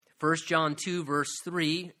1 John 2, verse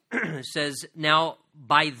 3 says, "Now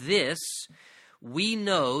by this we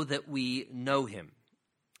know that we know him,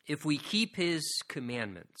 if we keep his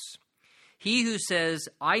commandments. He who says,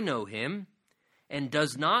 'I know him,' and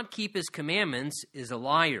does not keep his commandments is a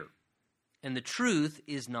liar, and the truth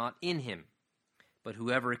is not in him. But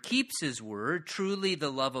whoever keeps his word, truly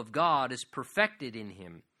the love of God is perfected in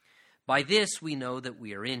him. By this we know that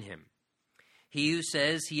we are in him. He who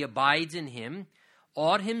says he abides in him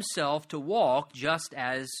ought himself to walk just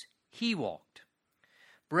as he walked.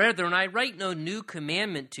 Brethren, I write no new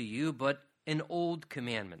commandment to you, but an old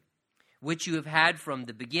commandment, which you have had from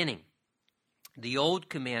the beginning. The old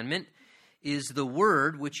commandment is the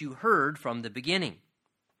word which you heard from the beginning.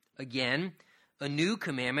 Again, a new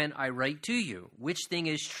commandment I write to you, which thing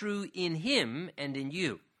is true in him and in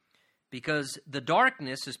you, because the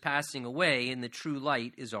darkness is passing away and the true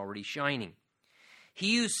light is already shining.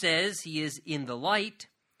 He who says he is in the light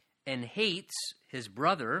and hates his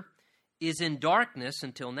brother is in darkness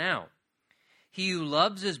until now. He who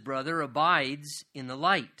loves his brother abides in the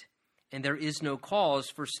light, and there is no cause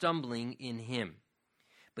for stumbling in him.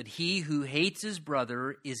 But he who hates his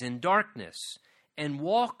brother is in darkness, and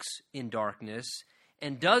walks in darkness,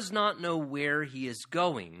 and does not know where he is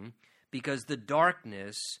going, because the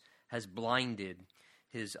darkness has blinded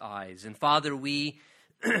his eyes." And Father, we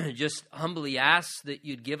just humbly ask that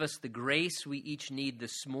you'd give us the grace we each need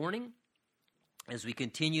this morning as we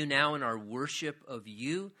continue now in our worship of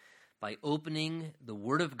you by opening the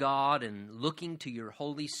Word of God and looking to your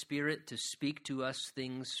Holy Spirit to speak to us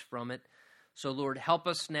things from it. So, Lord, help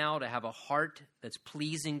us now to have a heart that's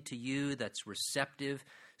pleasing to you, that's receptive.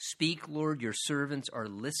 Speak, Lord, your servants are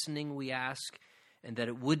listening, we ask, and that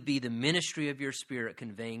it would be the ministry of your Spirit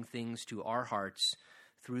conveying things to our hearts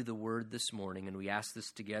through the word this morning. And we ask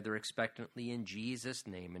this together expectantly in Jesus'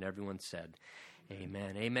 name. And everyone said,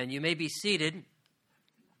 amen. Amen. You may be seated.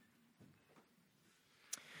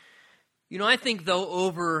 You know, I think, though,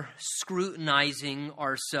 over scrutinizing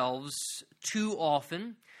ourselves too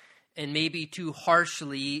often and maybe too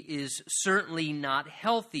harshly is certainly not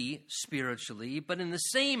healthy spiritually, but in the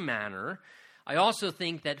same manner, I also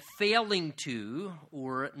think that failing to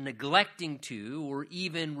or neglecting to or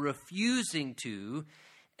even refusing to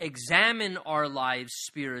examine our lives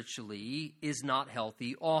spiritually is not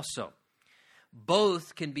healthy also.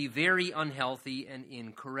 Both can be very unhealthy and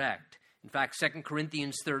incorrect. In fact, 2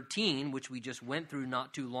 Corinthians 13, which we just went through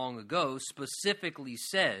not too long ago, specifically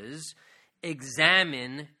says,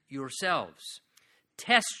 examine yourselves.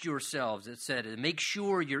 Test yourselves, it said, and make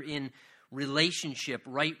sure you're in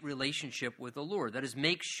right relationship with the Lord. That is,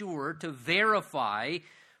 make sure to verify,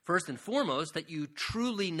 first and foremost, that you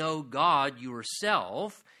truly know God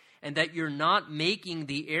yourself and that you're not making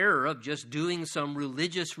the error of just doing some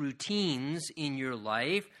religious routines in your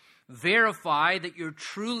life. Verify that you're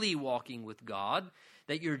truly walking with God,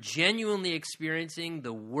 that you're genuinely experiencing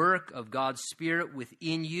the work of God's Spirit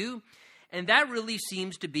within you. And that really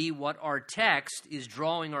seems to be what our text is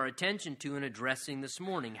drawing our attention to and addressing this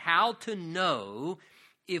morning. How to know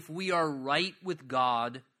if we are right with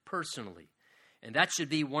God personally. And that should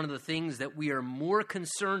be one of the things that we are more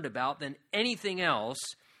concerned about than anything else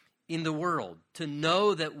in the world. To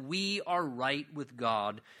know that we are right with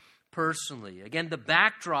God personally. Again, the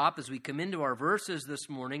backdrop as we come into our verses this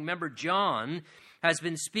morning, remember John has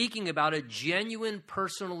been speaking about a genuine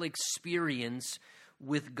personal experience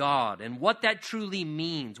with God and what that truly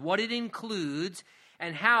means, what it includes,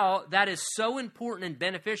 and how that is so important and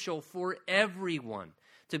beneficial for everyone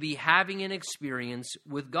to be having an experience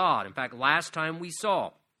with God. In fact, last time we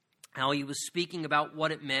saw how he was speaking about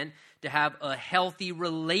what it meant to have a healthy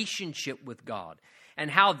relationship with God and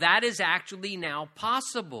how that is actually now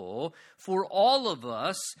possible for all of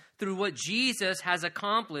us through what Jesus has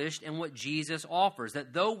accomplished and what Jesus offers.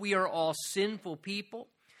 That though we are all sinful people,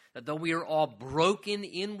 that though we are all broken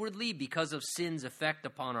inwardly because of sin's effect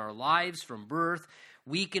upon our lives from birth,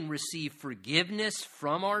 we can receive forgiveness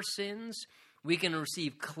from our sins. We can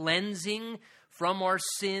receive cleansing from our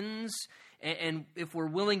sins. And if we're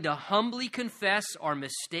willing to humbly confess our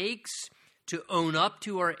mistakes, to own up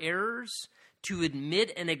to our errors, to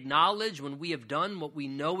admit and acknowledge when we have done what we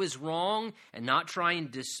know is wrong and not try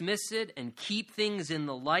and dismiss it and keep things in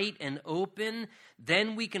the light and open,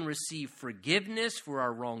 then we can receive forgiveness for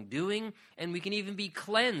our wrongdoing, and we can even be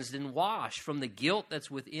cleansed and washed from the guilt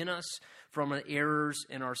that's within us from our errors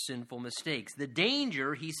and our sinful mistakes. The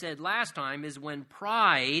danger, he said last time, is when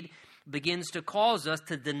pride begins to cause us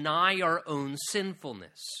to deny our own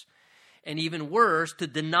sinfulness. And even worse, to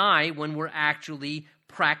deny when we're actually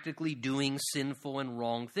practically doing sinful and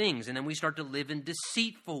wrong things. And then we start to live in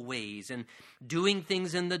deceitful ways and doing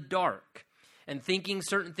things in the dark and thinking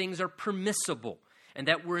certain things are permissible and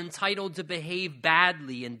that we're entitled to behave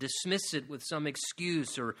badly and dismiss it with some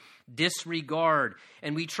excuse or disregard.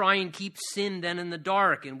 And we try and keep sin then in the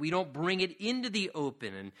dark, and we don't bring it into the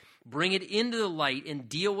open and bring it into the light and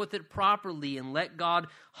deal with it properly and let God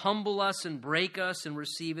humble us and break us and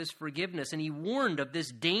receive his forgiveness. And he warned of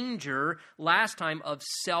this danger last time of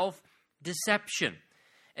self-deception.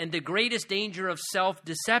 And the greatest danger of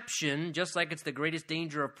self-deception, just like it's the greatest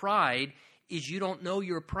danger of pride, is you don't know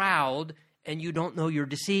you're proud and you don't know you're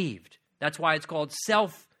deceived. That's why it's called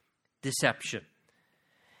self-deception.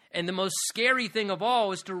 And the most scary thing of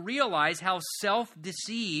all is to realize how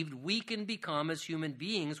self-deceived we can become as human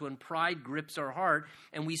beings when pride grips our heart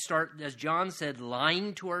and we start, as John said,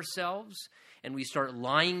 lying to ourselves and we start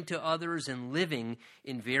lying to others and living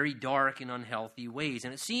in very dark and unhealthy ways.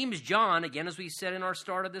 And it seems John, again, as we said in our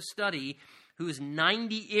start of this study, who is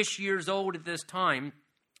 90-ish years old at this time,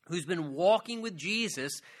 who's been walking with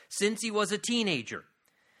Jesus since he was a teenager,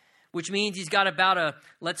 which means he's got about a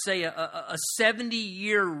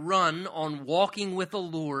 70-year run on walking with the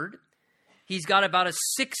Lord. He's got about a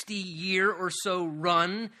 60-year or so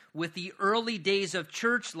run with the early days of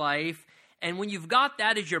church life. And when you've got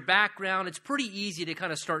that as your background, it's pretty easy to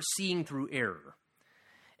kind of start seeing through error.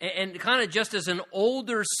 And kind of just as an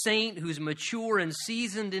older saint who's mature and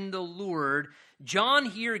seasoned in the Lord, John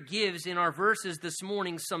here gives in our verses this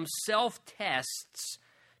morning some self-tests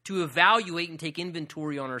to evaluate and take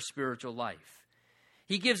inventory on our spiritual life.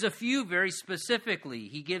 He gives a few very specifically.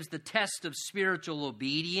 He gives the test of spiritual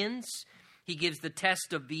obedience. He gives the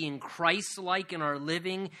test of being Christ-like in our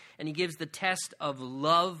living. And he gives the test of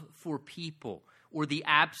love for people, or the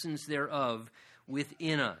absence thereof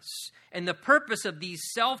within us. And the purpose of these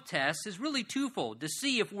self-tests is really twofold: to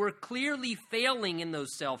see if we're clearly failing in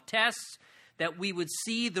those self-tests, that we would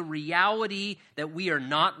see the reality that we are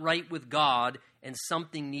not right with God and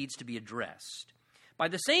something needs to be addressed. By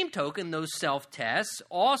the same token, those self-tests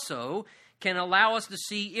also can allow us to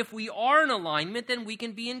see if we are in alignment, then we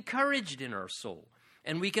can be encouraged in our soul.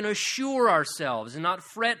 And we can assure ourselves and not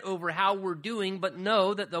fret over how we're doing, but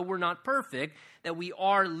know that though we're not perfect, that we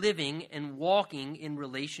are living and walking in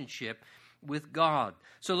relationship with God.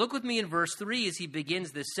 So look with me in verse 3 as he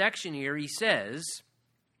begins this section here. He says,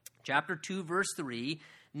 chapter 2, verse 3,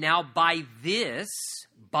 now by this,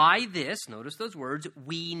 notice those words,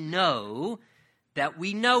 we know that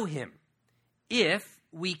we know him, if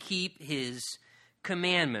we keep his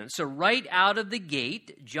commandments. So right out of the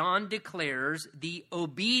gate, John declares the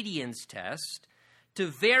obedience test to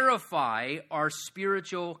verify our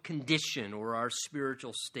spiritual condition or our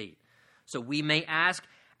spiritual state. So we may ask,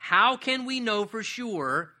 how can we know for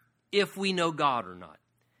sure if we know God or not?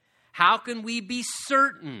 How can we be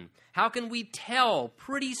certain? How can we tell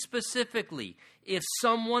pretty specifically if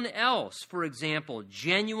someone else, for example,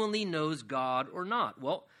 genuinely knows God or not?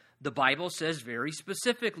 Well, the Bible says very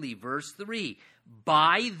specifically, verse 3,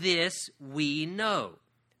 by this we know.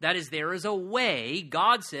 That is, there is a way,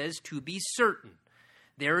 God says, to be certain.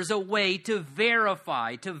 There is a way to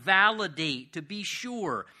verify, to validate, to be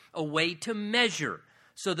sure, a way to measure,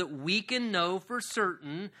 so that we can know for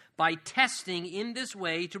certain by testing in this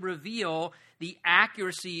way to reveal the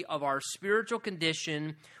accuracy of our spiritual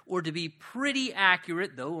condition, or to be pretty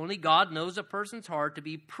accurate, though only God knows a person's heart, to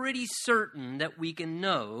be pretty certain that we can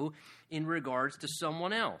know in regards to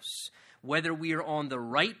someone else, whether we are on the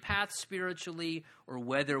right path spiritually or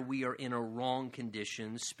whether we are in a wrong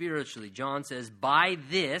condition spiritually. John says, by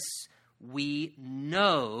this we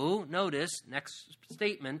know, notice, next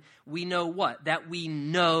statement, we know what? That we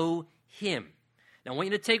know him. Now I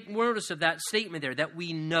want you to take notice of that statement there, that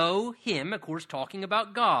we know him, of course talking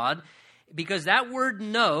about God, because that word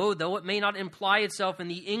know, though it may not imply itself in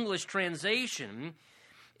the English translation,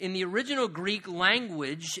 in the original Greek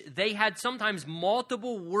language, they had sometimes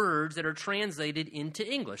multiple words that are translated into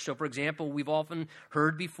English. So, for example, we've often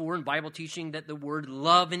heard before in Bible teaching that the word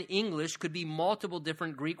love in English could be multiple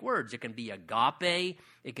different Greek words. It can be agape,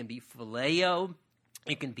 it can be phileo,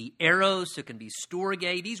 it can be eros, it can be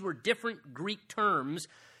storge. These were different Greek terms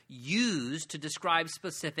used to describe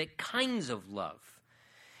specific kinds of love.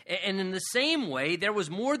 And in the same way, there was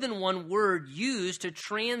more than one word used to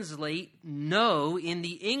translate know in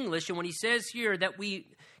the English. And when he says here that we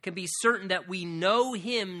can be certain that we know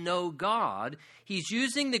him, know God, he's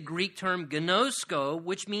using the Greek term gnosko,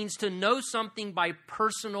 which means to know something by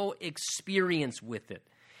personal experience with it.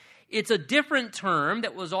 It's a different term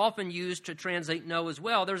that was often used to translate know as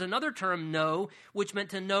well. There's another term know, which meant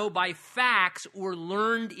to know by facts or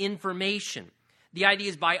learned information. The idea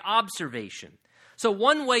is by observation. So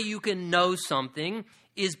one way you can know something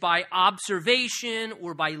is by observation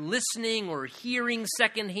or by listening or hearing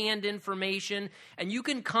secondhand information, and you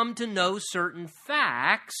can come to know certain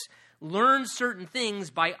facts, learn certain things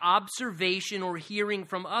by observation or hearing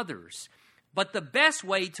from others. But the best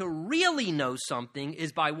way to really know something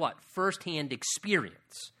is by what? Firsthand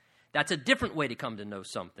experience. That's a different way to come to know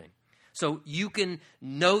something. So you can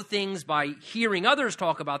know things by hearing others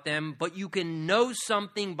talk about them, but you can know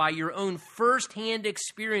something by your own firsthand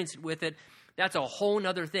experience with it. That's a whole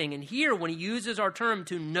nother thing. And here, when he uses our term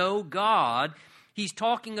to know God, he's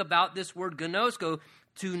talking about this word gnosko,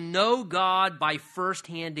 to know God by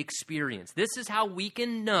firsthand experience. This is how we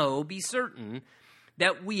can know, be certain,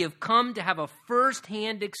 that we have come to have a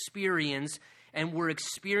firsthand experience and we're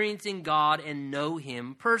experiencing God and know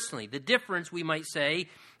him personally. The difference, we might say,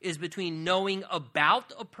 is between knowing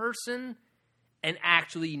about a person and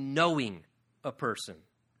actually knowing a person,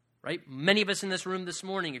 right? Many of us in this room this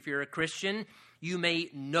morning, if you're a Christian, you may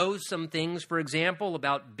know some things, for example,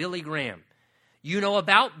 about Billy Graham. You know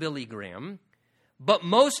about Billy Graham, but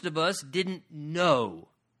most of us didn't know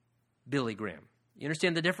Billy Graham. You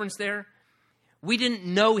understand the difference there? We didn't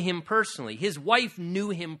know him personally. His wife knew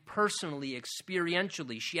him personally,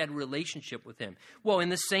 experientially. She had a relationship with him. Well, in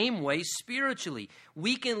the same way, spiritually,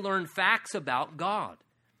 we can learn facts about God.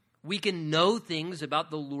 We can know things about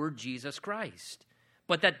the Lord Jesus Christ.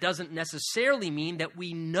 But that doesn't necessarily mean that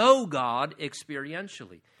we know God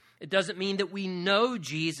experientially. It doesn't mean that we know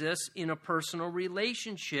Jesus in a personal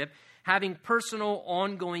relationship. Having personal,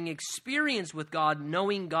 ongoing experience with God,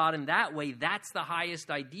 knowing God in that way, that's the highest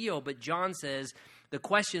ideal. But John says the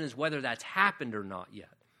question is whether that's happened or not yet.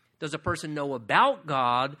 Does a person know about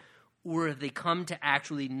God, or have they come to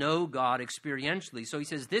actually know God experientially? So he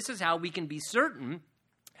says this is how we can be certain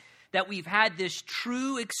that we've had this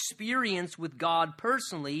true experience with God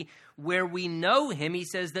personally, where we know him. He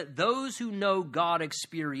says that those who know God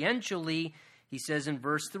experientially, he says in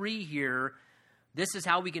verse 3 here, this is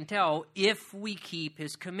how we can tell if we keep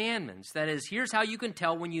his commandments. That is, here's how you can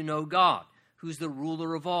tell when you know God, who's the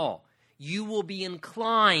ruler of all. You will be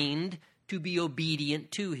inclined to be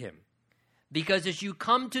obedient to him. Because as you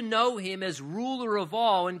come to know him as ruler of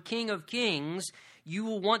all and King of kings, you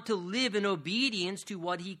will want to live in obedience to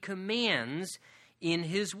what he commands in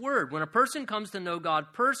his word. When a person comes to know God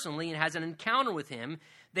personally and has an encounter with him,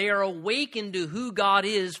 they are awakened to who God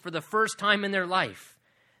is for the first time in their life.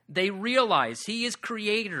 They realize he is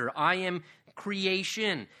creator. I am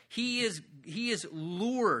creation. He is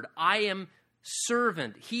Lord. I am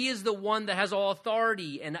servant. He is the one that has all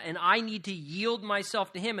authority, and I need to yield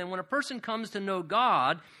myself to him. And when a person comes to know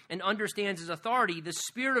God and understands his authority, the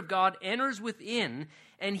Spirit of God enters within,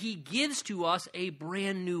 and he gives to us a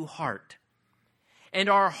brand new heart. And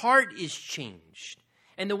our heart is changed.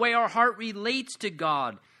 And the way our heart relates to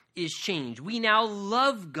God is changed. We now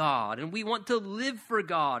love God and we want to live for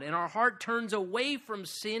God, and our heart turns away from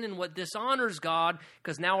sin and what dishonors God,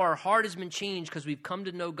 because now our heart has been changed because we've come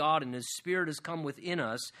to know God and his Spirit has come within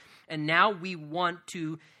us, and now we want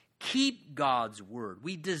to keep God's word.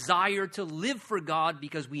 We desire to live for God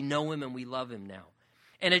because we know him and we love him now.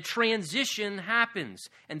 And a transition happens,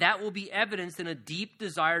 and that will be evidenced in a deep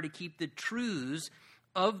desire to keep the truths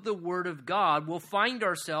of the Word of God. We'll find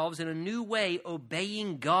ourselves in a new way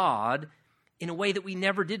obeying God in a way that we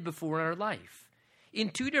never did before in our life. In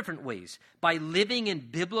two different ways. By living in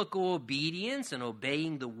biblical obedience and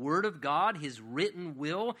obeying the Word of God, his written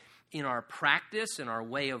will, in our practice and our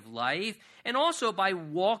way of life, and also by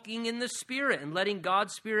walking in the Spirit and letting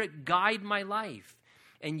God's Spirit guide my life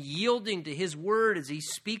and yielding to his Word as he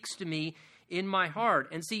speaks to me in my heart.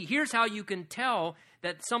 And see, here's how you can tell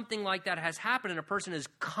that something like that has happened and a person has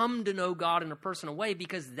come to know God in a personal way,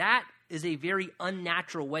 because that is a very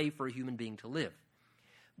unnatural way for a human being to live.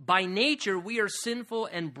 By nature, we are sinful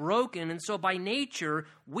and broken, and so by nature,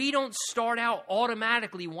 we don't start out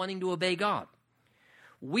automatically wanting to obey God.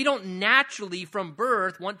 We don't naturally from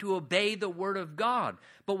birth want to obey the Word of God.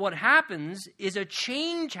 But what happens is a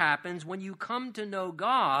change happens when you come to know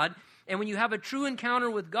God, and when you have a true encounter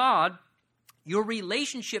with God, your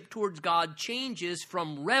relationship towards God changes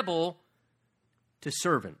from rebel to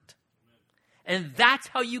servant. And that's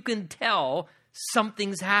how you can tell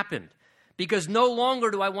something's happened. Because no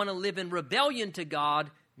longer do I want to live in rebellion to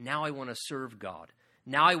God. Now I want to serve God.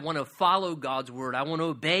 Now I want to follow God's word. I want to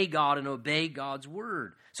obey God and obey God's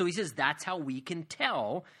word. So he says that's how we can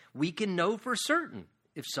tell. We can know for certain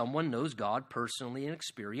if someone knows God personally and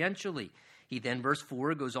experientially. He then, verse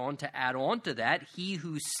 4, goes on to add on to that, he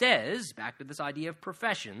who says, back to this idea of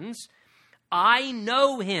professions, I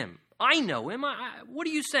know him. I know him. What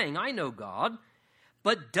are you saying? I know God.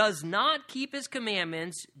 but does not keep his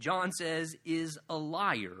commandments, John says, is a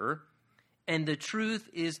liar, and the truth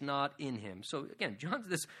is not in him. So again, John's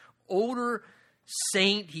this older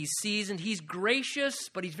saint. He's seasoned. He's gracious,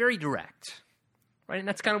 but he's very direct, right? And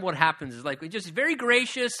that's kind of what happens. Is like, just very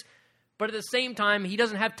gracious, but at the same time, he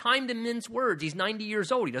doesn't have time to mince words. He's 90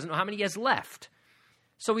 years old. He doesn't know how many he has left.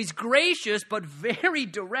 So he's gracious, but very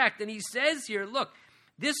direct. And he says here, look,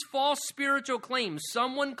 this false spiritual claim,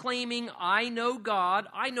 someone claiming, I know God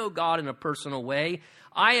in a personal way,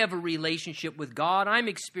 I have a relationship with God, I'm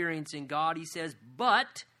experiencing God, he says,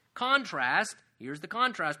 but, contrast, here's the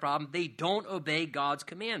contrast problem, they don't obey God's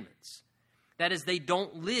commandments. That is, they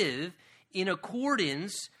don't live in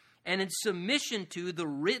accordance and in submission to the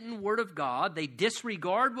written word of God. They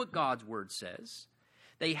disregard what God's word says.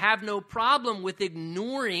 They have no problem with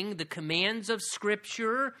ignoring the commands of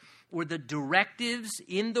Scripture or the directives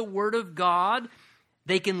in the Word of God.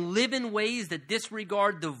 They can live in ways that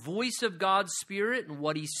disregard the voice of God's Spirit and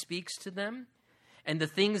what He speaks to them. And the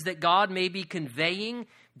things that God may be conveying,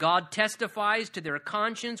 God testifies to their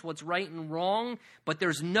conscience what's right and wrong, but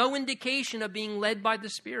there's no indication of being led by the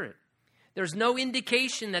Spirit. There's no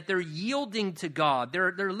indication that they're yielding to God.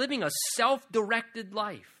 They're living a self-directed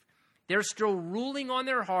life. They're still ruling on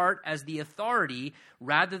their heart as the authority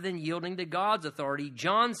rather than yielding to God's authority.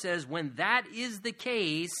 John says when that is the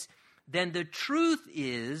case, then the truth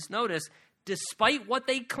is, notice, despite what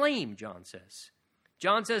they claim, John says.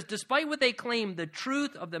 John says, despite what they claim, the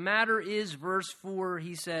truth of the matter is, verse 4,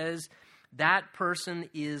 he says, that person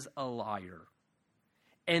is a liar.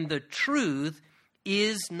 And the truth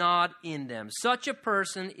is not in them. Such a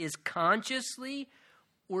person is consciously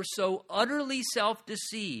or so utterly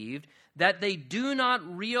self-deceived that they do not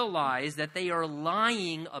realize that they are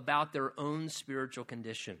lying about their own spiritual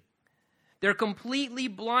condition. They're completely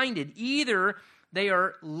blinded. Either they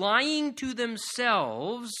are lying to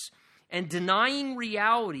themselves and denying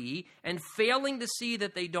reality and failing to see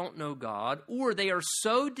that they don't know God, or they are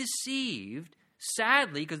so deceived,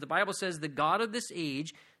 sadly, because the Bible says the God of this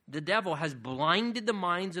age, the devil, has blinded the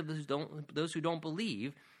minds of those who don't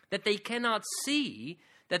believe, that they cannot see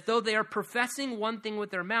that though they are professing one thing with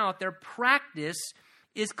their mouth, their practice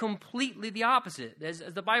is completely the opposite. As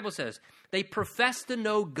the Bible says, they profess to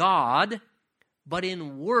know God, but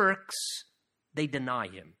in works they deny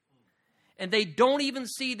Him. And they don't even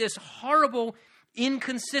see this horrible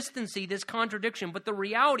inconsistency, this contradiction. But the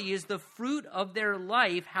reality is the fruit of their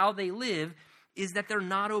life, how they live, is that they're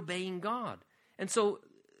not obeying God. And so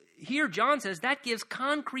here John says that gives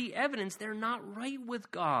concrete evidence they're not right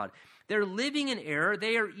with God. They're living in error.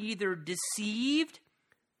 They are either deceived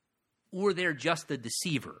or they're just a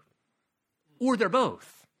deceiver. Or they're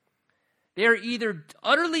both. They're either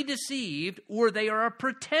utterly deceived or they are a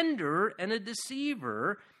pretender and a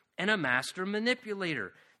deceiver and a master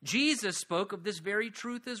manipulator. Jesus spoke of this very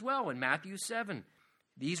truth as well in Matthew 7.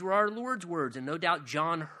 These were our Lord's words, and no doubt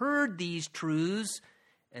John heard these truths.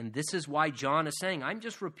 And this is why John is saying, I'm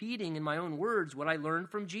just repeating in my own words what I learned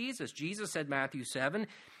from Jesus. Jesus said, Matthew 7,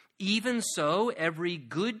 even so, every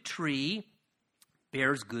good tree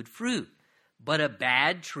bears good fruit, but a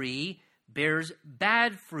bad tree bears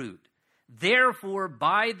bad fruit. Therefore,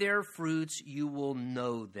 by their fruits you will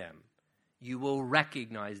know them. You will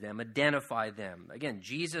recognize them, identify them. Again,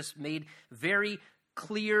 Jesus made very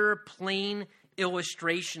clear, plain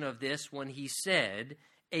illustration of this when he said,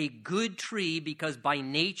 a good tree, because by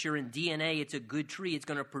nature and DNA it's a good tree, it's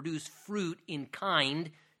going to produce fruit in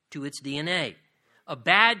kind to its DNA. A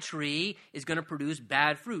bad tree is going to produce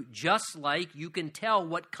bad fruit. Just like you can tell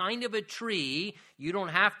what kind of a tree, you don't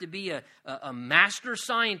have to be a master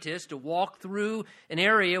scientist to walk through an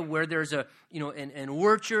area where there's an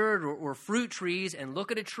orchard or fruit trees and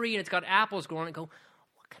look at a tree and it's got apples growing and go,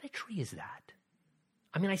 what kind of tree is that?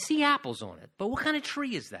 I mean, I see apples on it, but what kind of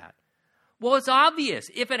tree is that? Well, it's obvious.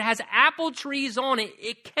 If it has apple trees on it,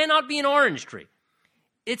 it cannot be an orange tree.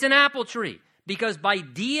 It's an apple tree because by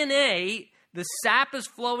DNA, the sap is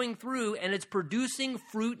flowing through and it's producing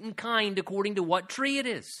fruit in kind according to what tree it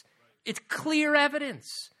is. It's clear evidence.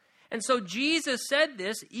 And so Jesus said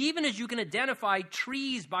this, even as you can identify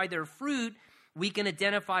trees by their fruit, we can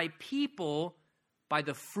identify people by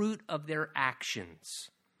the fruit of their actions,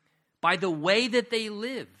 by the way that they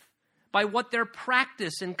live, by what their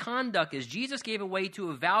practice and conduct is. Jesus gave a way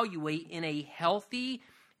to evaluate in a healthy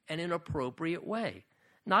and an appropriate way.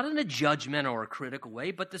 Not in a judgmental or a critical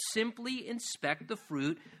way, but to simply inspect the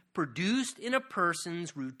fruit produced in a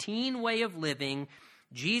person's routine way of living.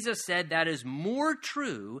 Jesus said that is more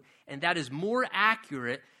true and that is more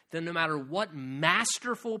accurate than no matter what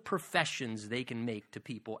masterful professions they can make to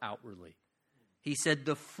people outwardly. He said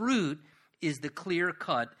the fruit is the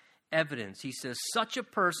clear-cut evidence. He says, such a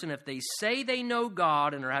person, if they say they know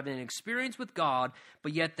God and are having an experience with God,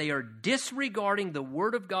 but yet they are disregarding the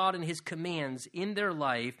Word of God and His commands in their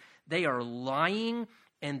life, they are lying,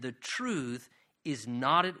 and the truth is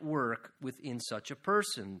not at work within such a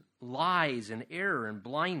person. Lies and error and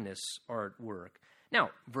blindness are at work.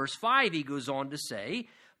 Now, verse 5, he goes on to say,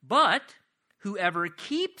 but whoever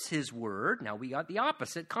keeps his word, now we got the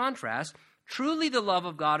opposite contrast, truly the love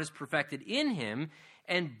of God is perfected in him,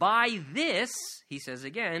 and by this, he says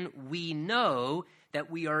again, we know that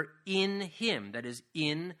we are in him, that is,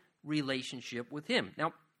 in relationship with him.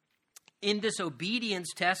 Now, in this obedience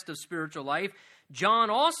test of spiritual life, John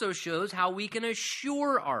also shows how we can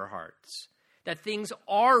assure our hearts that things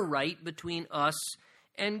are right between us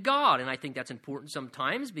and God. And I think that's important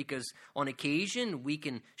sometimes because on occasion we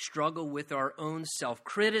can struggle with our own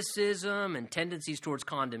self-criticism and tendencies towards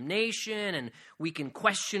condemnation, and we can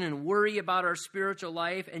question and worry about our spiritual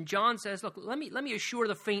life. And John says, look, let me assure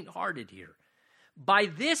the faint-hearted here. By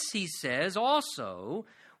this, he says, also,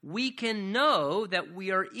 we can know that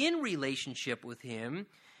we are in relationship with him.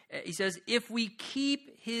 He says, if we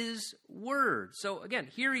keep his word. So again,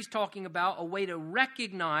 here he's talking about a way to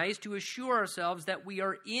recognize, to assure ourselves that we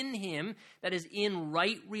are in him, that is in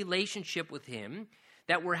right relationship with him,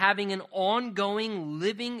 that we're having an ongoing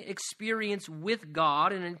living experience with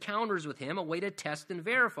God and encounters with him, a way to test and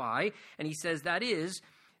verify. And he says that is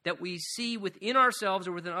that we see within ourselves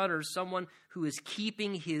or within others someone who is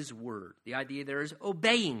keeping his word. The idea there is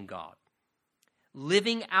obeying God.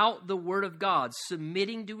 Living out the word of God,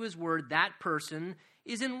 submitting to his word, that person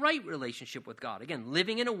is in right relationship with God. Again,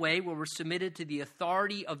 living in a way where we're submitted to the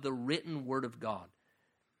authority of the written word of God.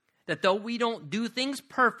 That though we don't do things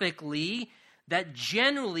perfectly, that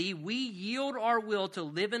generally we yield our will to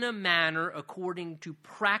live in a manner according to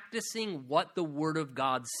practicing what the word of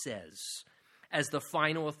God says as the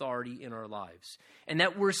final authority in our lives. And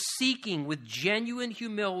that we're seeking with genuine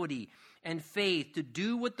humility and faith to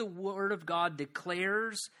do what the Word of God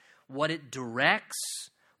declares, what it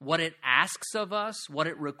directs, what it asks of us, what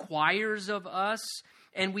it requires of us,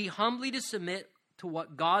 and we humbly to submit to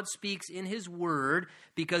what God speaks in his Word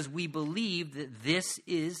because we believe that this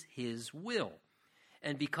is his will.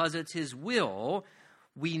 And because it's his will,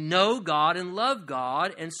 we know God and love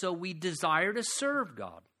God, and so we desire to serve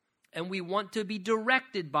God. And we want to be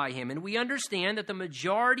directed by him. And we understand that the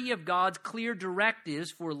majority of God's clear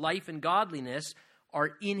directives for life and godliness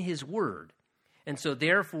are in his word. And so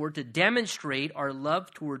therefore, to demonstrate our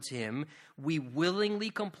love towards him, we willingly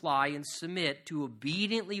comply and submit to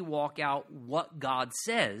obediently walk out what God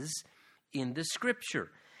says in the scripture.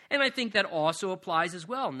 And I think that also applies as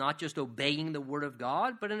well, not just obeying the word of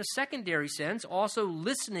God, but in a secondary sense, also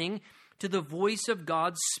listening to the voice of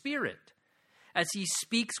God's Spirit as he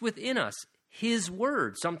speaks within us, his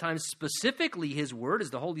word, sometimes specifically his word, as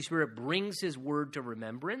the Holy Spirit brings his word to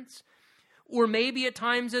remembrance, or maybe at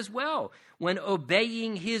times as well, when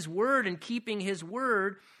obeying his word and keeping his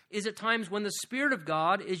word is at times when the Spirit of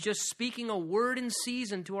God is just speaking a word in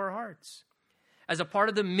season to our hearts. As a part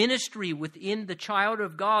of the ministry within the child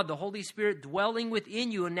of God, the Holy Spirit dwelling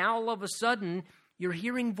within you, and now all of a sudden, you're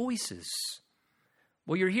hearing voices.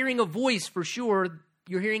 Well, you're hearing a voice for sure.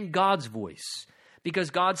 You're hearing God's voice because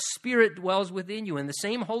God's Spirit dwells within you. And the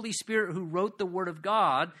same Holy Spirit who wrote the Word of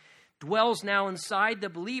God dwells now inside the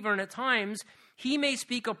believer. And at times, he may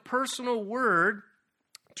speak a personal word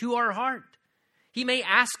to our heart. He may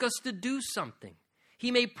ask us to do something.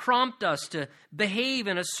 He may prompt us to behave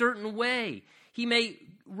in a certain way. He may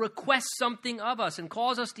request something of us and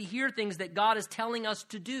cause us to hear things that God is telling us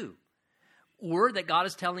to do, or that God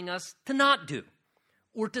is telling us to not do,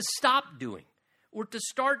 or to stop doing, or to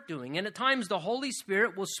start doing. And at times the Holy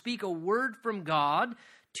Spirit will speak a word from God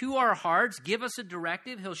to our hearts, give us a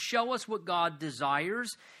directive. He'll show us what God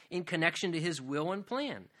desires in connection to his will and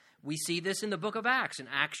plan. We see this in the book of Acts. In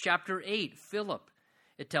Acts chapter 8, Philip,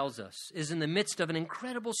 it tells us, is in the midst of an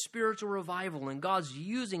incredible spiritual revival, and God's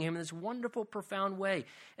using him in this wonderful, profound way.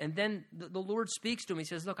 And then the Lord speaks to him. He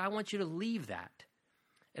says, look, I want you to leave that,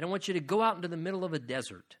 and I want you to go out into the middle of a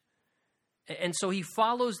desert. And so he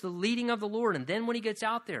follows the leading of the Lord. And then when he gets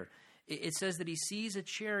out there, it says that he sees a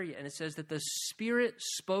chariot, and it says that the Spirit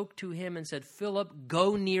spoke to him and said, Philip,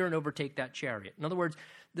 go near and overtake that chariot. In other words,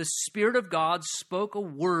 the Spirit of God spoke a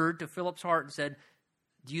word to Philip's heart and said,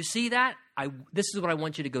 do you see that? This is what I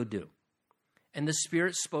want you to go do. And the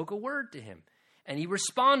Spirit spoke a word to him. And he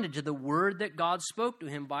responded to the word that God spoke to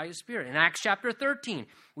him by his Spirit. In Acts chapter 13,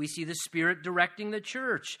 we see the Spirit directing the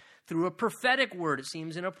church through a prophetic word, it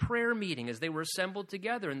seems, in a prayer meeting as they were assembled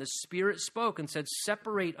together. And the Spirit spoke and said,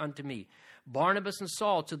 "Separate unto me Barnabas and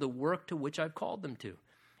Saul to the work to which I've called them to."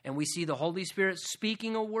 And we see the Holy Spirit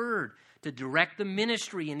speaking a word to direct the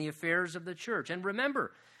ministry in the affairs of the church. And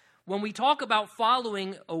remember, when we talk about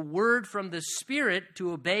following a word from the Spirit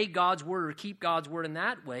to obey God's word or keep God's word in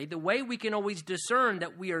that way, the way we can always discern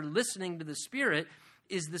that we are listening to the Spirit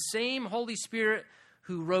is the same Holy Spirit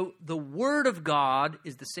who wrote the Word of God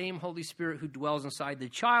is the same Holy Spirit who dwells inside the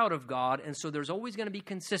child of God, and so there's always going to be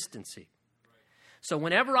consistency. So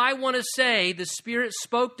whenever I want to say the Spirit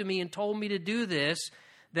spoke to me and told me to do this,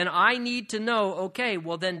 then I need to know, okay,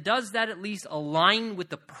 well then does that at least align with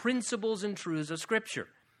the principles and truths of Scripture?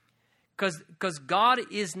 Because God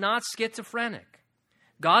is not schizophrenic.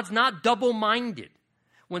 God's not double-minded.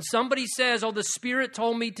 When somebody says, oh, the Spirit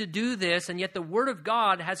told me to do this, and yet the Word of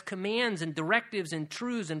God has commands and directives and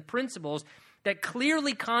truths and principles that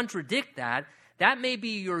clearly contradict that, that may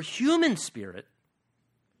be your human spirit,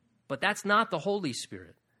 but that's not the Holy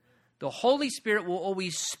Spirit. The Holy Spirit will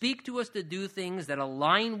always speak to us to do things that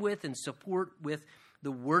align with and support with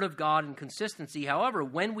the Word of God and consistency. However,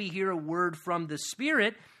 when we hear a word from the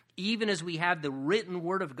Spirit, even as we have the written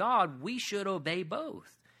Word of God, we should obey both.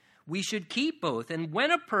 We should keep both. And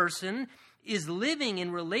when a person is living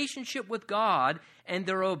in relationship with God and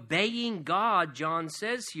they're obeying God, John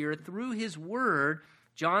says here, through his word,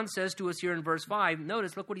 John says to us here in verse 5,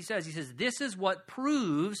 notice, look what he says. He says, this is what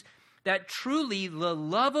proves that truly the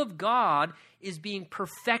love of God is being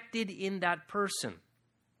perfected in that person.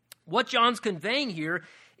 What John's conveying here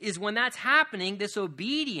is when that's happening, this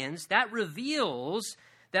obedience, that reveals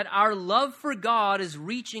that our love for God is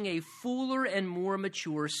reaching a fuller and more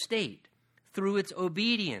mature state through its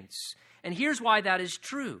obedience. And here's why that is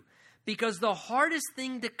true. Because the hardest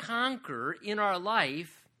thing to conquer in our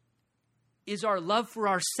life is our love for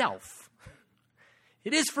ourself.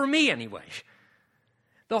 It is for me anyway.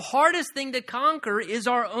 The hardest thing to conquer is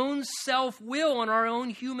our own self-will and our own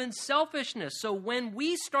human selfishness. So when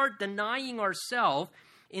we start denying ourselves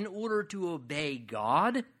in order to obey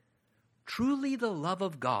God, truly the love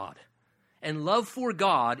of God and love for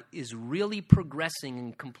God is really progressing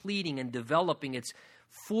and completing and developing its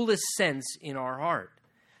fullest sense in our heart.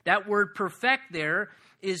 That word perfect there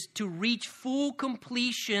is to reach full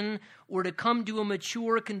completion or to come to a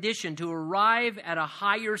mature condition, to arrive at a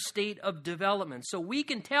higher state of development. So we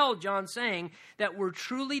can tell, John's saying, that we're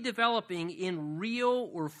truly developing in real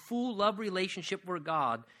or full love relationship with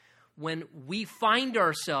God when we find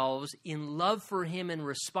ourselves in love for Him and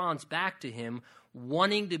response back to Him,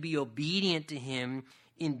 wanting to be obedient to Him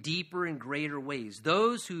in deeper and greater ways.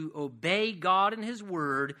 Those who obey God and His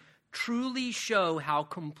Word truly show how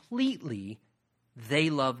completely they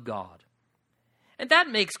love God. And that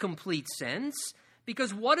makes complete sense,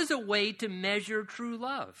 because what is a way to measure true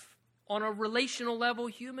love on a relational level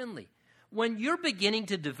humanly? When you're beginning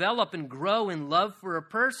to develop and grow in love for a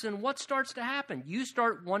person, what starts to happen? You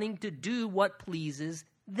start wanting to do what pleases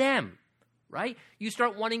them, right? You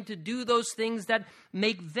start wanting to do those things that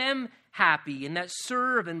make them happy and that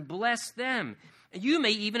serve and bless them. And you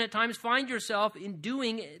may even at times find yourself in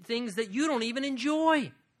doing things that you don't even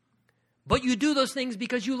enjoy. But you do those things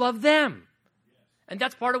because you love them. And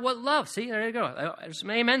that's part of what love. See, there you go. There's some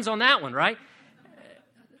amens on that one, right?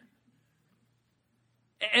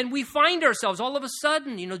 And we find ourselves all of a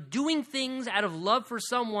sudden, doing things out of love for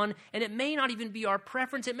someone, and it may not even be our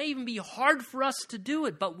preference. It may even be hard for us to do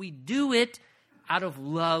it, but we do it out of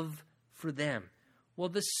love for them. Well,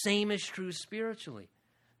 the same is true spiritually.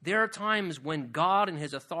 There are times when God and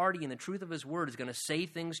His authority and the truth of His Word is going to say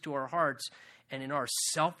things to our hearts, and in our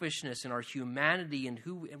selfishness and our humanity and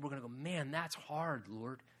we're going to go, man, that's hard,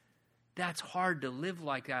 Lord. That's hard to live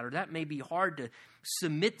like that, or that may be hard to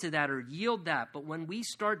submit to that or yield that. But when we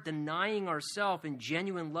start denying ourselves in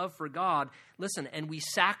genuine love for God, listen, and we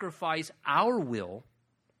sacrifice our will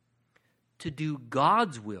to do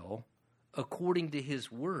God's will according to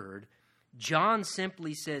His Word, John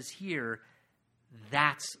simply says here,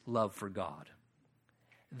 that's love for God.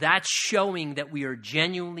 That's showing that we are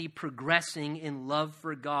genuinely progressing in love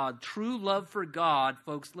for God. True love for God,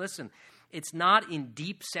 folks, listen, it's not in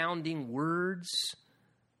deep-sounding words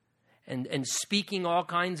and speaking all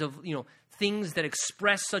kinds of, things that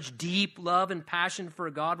express such deep love and passion for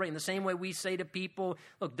God, right? In the same way we say to people,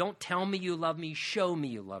 look, don't tell me you love me, show me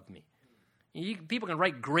you love me. People can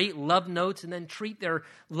write great love notes and then treat their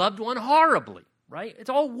loved one horribly, right? It's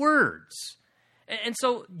all words. And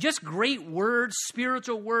so just great words,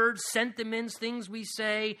 spiritual words, sentiments, things we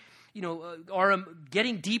say, are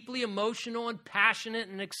getting deeply emotional and passionate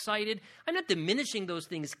and excited. I'm not diminishing those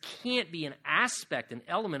things. Can't be an aspect, an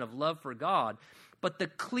element of love for God. But the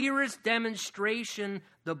clearest demonstration,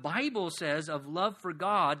 the Bible says, of love for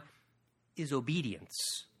God is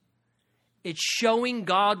obedience. It's showing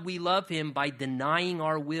God we love him by denying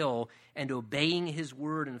our will and obeying his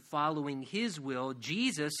word and following his will.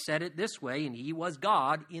 Jesus said it this way, and he was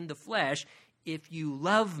God in the flesh. If you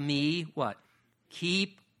love me, what?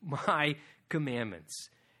 Keep my commandments.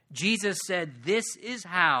 Jesus said, this is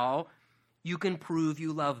how you can prove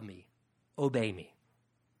you love me. Obey me.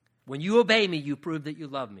 When you obey me, you prove that you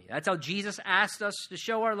love me. That's how Jesus asked us to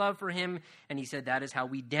show our love for him. And he said that is how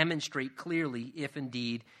we demonstrate clearly if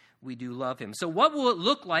indeed we do love him. So what will it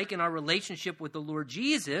look like in our relationship with the Lord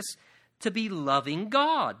Jesus to be loving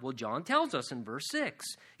God? Well, John tells us in verse 6.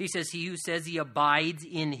 He says, he who says he abides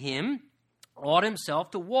in him ought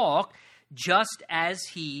himself to walk just as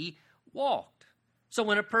he walked. So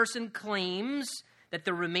when a person claims that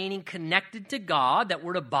they're remaining connected to God, that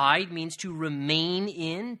word abide means to remain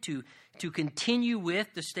in, to continue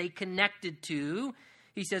with, to stay connected to.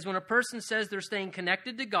 He says when a person says they're staying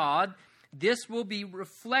connected to God, this will be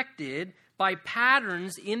reflected by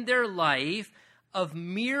patterns in their life of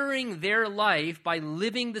mirroring their life by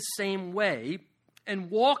living the same way and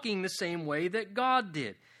walking the same way that God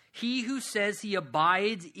did. He who says he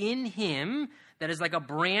abides in him, that is like a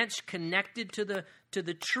branch connected to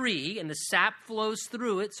the tree, and the sap flows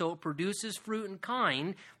through it so it produces fruit and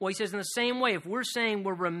kind. Well, he says in the same way, if we're saying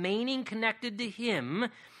we're remaining connected to him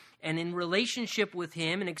and in relationship with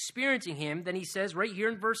him and experiencing him, then he says right here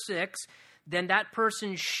in verse 6, then that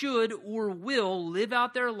person should or will live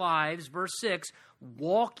out their lives, verse 6,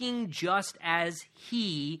 walking just as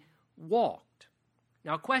he walked.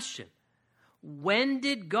 Now, question. When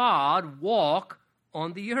did God walk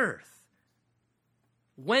on the earth?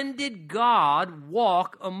 When did God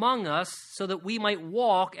walk among us so that we might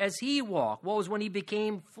walk as he walked? Well, it was when he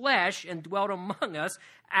became flesh and dwelt among us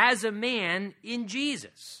as a man in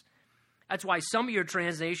Jesus. That's why some of your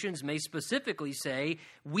translations may specifically say,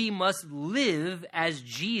 we must live as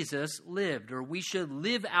Jesus lived, or we should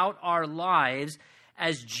live out our lives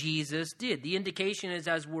as Jesus did. The indication is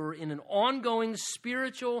as we're in an ongoing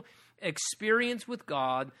spiritual experience with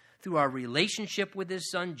God through our relationship with his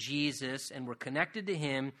son Jesus, and we're connected to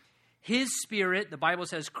him, his Spirit, the Bible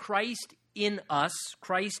says Christ in us,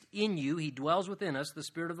 Christ in you, he dwells within us, the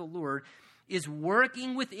Spirit of the Lord, is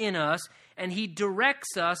working within us, and he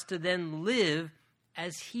directs us to then live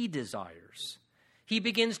as he desires. He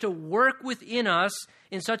begins to work within us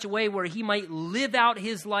in such a way where he might live out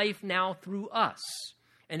his life now through us.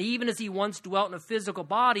 And even as he once dwelt in a physical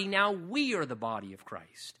body, now we are the body of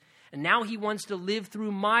Christ. And now he wants to live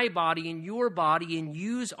through my body and your body and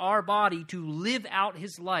use our body to live out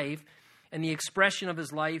his life and the expression of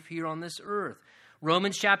his life here on this earth.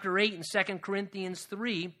 Romans chapter 8 and 2 Corinthians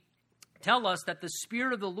 3 tell us that the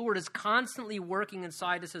Spirit of the Lord is constantly working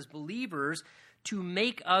inside us as believers to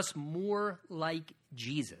make us more like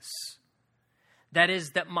Jesus. That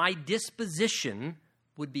is, that my disposition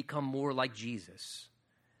would become more like Jesus.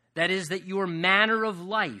 That is, that your manner of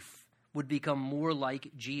life would become more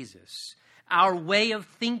like Jesus. Our way of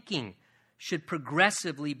thinking should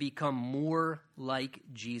progressively become more like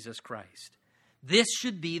Jesus Christ. This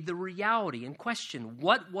should be the reality. And question,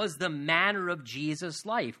 what was the manner of Jesus'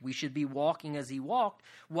 life? We should be walking as he walked.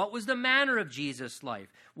 What was the manner of Jesus' life?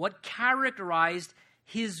 What characterized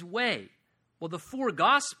his way? Well, the four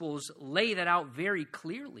Gospels lay that out very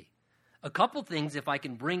clearly. A couple things, if I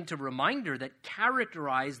can bring to reminder, that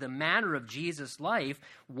characterize the manner of Jesus' life.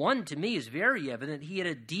 One, to me, is very evident. He had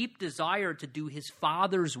a deep desire to do his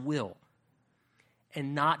Father's will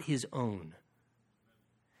and not his own.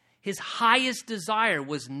 His highest desire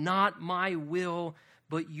was not my will,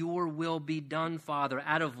 but your will be done, Father.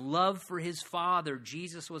 Out of love for his Father,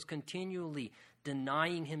 Jesus was continually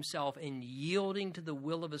denying himself and yielding to the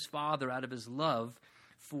will of his Father out of his love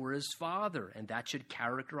for his Father. And that should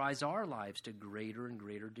characterize our lives to greater and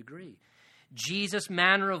greater degree. Jesus'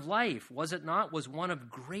 manner of life, was it not, was one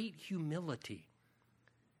of great humility.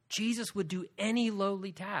 Jesus would do any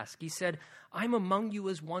lowly task. He said, I'm among you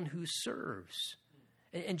as one who serves.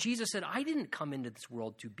 And Jesus said, I didn't come into this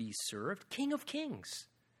world to be served, King of Kings.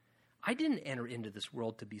 I didn't enter into this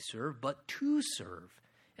world to be served, but to serve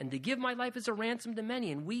and to give my life as a ransom to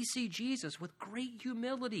many. And we see Jesus with great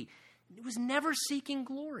humility. He was never seeking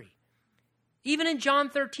glory. Even in John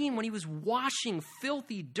 13, when he was washing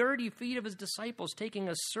filthy, dirty feet of his disciples, taking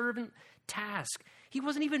a servant task, he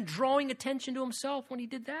wasn't even drawing attention to himself when he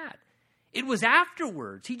did that. It was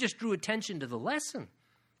afterwards. He just drew attention to the lesson.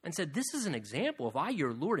 and said, this is an example. If I,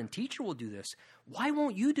 your Lord and teacher, will do this, why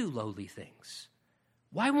won't you do lowly things?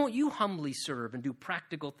 Why won't you humbly serve and do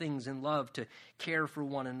practical things in love to care for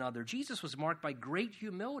one another? Jesus was marked by great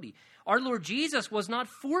humility. Our Lord Jesus was not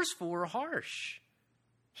forceful or harsh.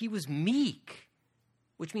 He was meek,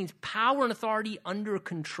 which means power and authority under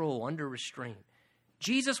control, under restraint.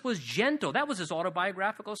 Jesus was gentle. That was his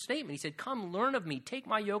autobiographical statement. He said, come learn of me, take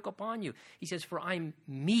my yoke upon you. He says, for I'm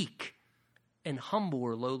meek and humble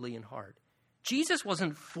or lowly in heart. Jesus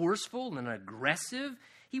wasn't forceful and aggressive.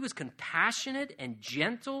 He was compassionate and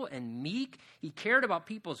gentle and meek. He cared about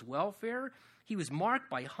people's welfare. He was marked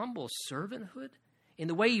by humble servanthood. In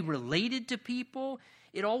the way he related to people,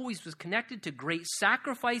 it always was connected to great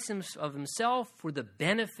sacrifice of himself for the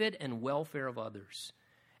benefit and welfare of others.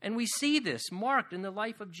 And we see this marked in the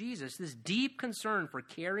life of Jesus, this deep concern for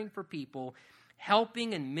caring for people,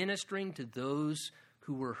 helping and ministering to those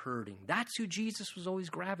who were hurting. That's who Jesus was always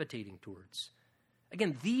gravitating towards.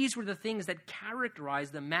 Again, these were the things that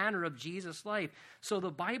characterized the manner of Jesus' life. So the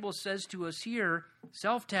Bible says to us here,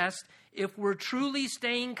 self-test, if we're truly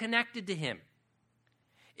staying connected to him,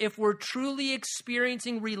 if we're truly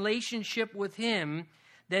experiencing relationship with him,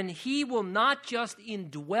 then he will not just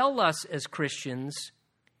indwell us as Christians,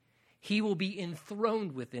 he will be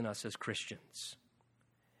enthroned within us as Christians.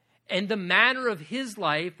 And the manner of his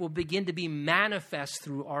life will begin to be manifest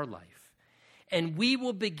through our life. And we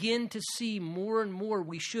will begin to see more and more,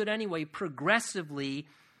 we should anyway, progressively,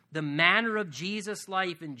 the manner of Jesus'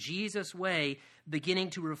 life in Jesus' way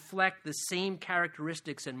beginning to reflect the same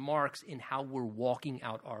characteristics and marks in how we're walking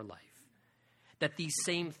out our life. That these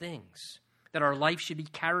same things, that our life should be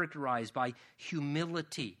characterized by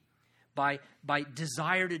humility, by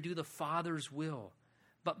desire to do the Father's will,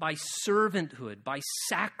 but by servanthood, by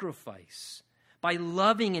sacrifice, by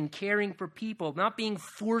loving and caring for people, not being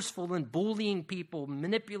forceful and bullying people,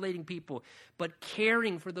 manipulating people, but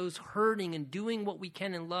caring for those hurting and doing what we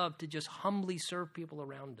can in love to just humbly serve people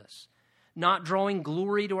around us. Not drawing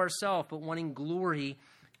glory to ourselves, but wanting glory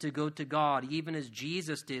to go to God. Even as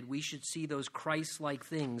Jesus did, we should see those Christ-like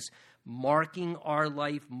things marking our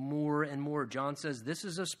life more and more. John says this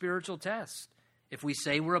is a spiritual test. If we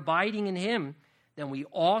say we're abiding in him, then we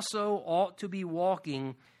also ought to be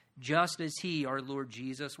walking just as he, our Lord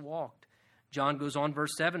Jesus, walked. John goes on,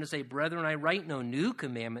 verse 7, to say, brethren, I write no new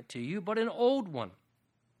commandment to you, but an old one,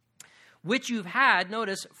 which you've had,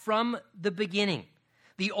 notice, from the beginning.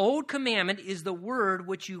 The old commandment is the word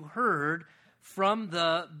which you heard from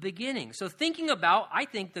the beginning. So thinking about, I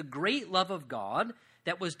think, the great love of God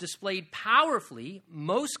that was displayed powerfully,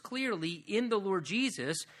 most clearly in the Lord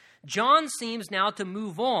Jesus, John seems now to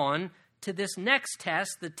move on to this next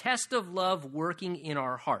test, the test of love working in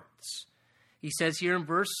our hearts. He says here in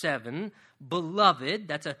verse 7, beloved,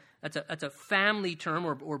 that's a family term,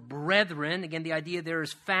 or brethren. Again, the idea there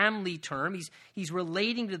is family term. He's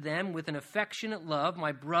relating to them with an affectionate love,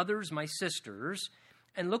 my brothers, my sisters.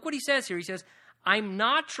 And look what he says here. He says, I'm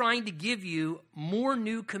not trying to give you more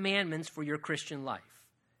new commandments for your Christian life.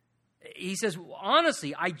 He says,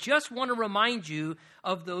 honestly, I just want to remind you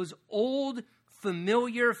of those old,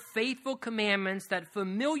 familiar, faithful commandments, that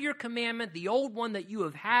familiar commandment, the old one that you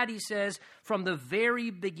have had, he says, from the very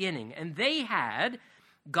beginning. And they had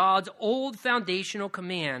God's old foundational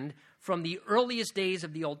command from the earliest days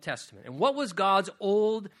of the Old Testament. And what was God's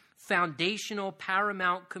old foundational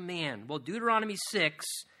paramount command? Well, Deuteronomy 6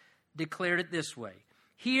 declared it this way.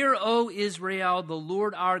 Hear, O Israel, the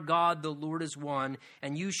Lord our God, the Lord is one,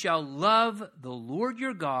 and you shall love the Lord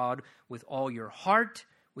your God with all your heart,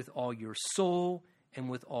 with all your soul,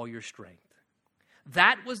 and with all your strength.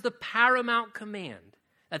 That was the paramount command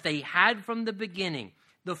that they had from the beginning,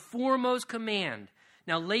 the foremost command.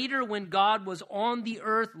 Now later, when God was on the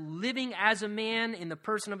earth living as a man in the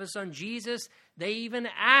person of his son Jesus, they even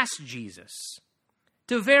asked Jesus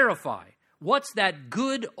to verify, what's that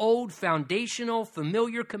good old foundational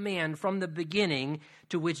familiar command from the beginning,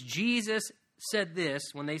 to which Jesus said this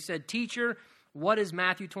when they said, Teacher, what is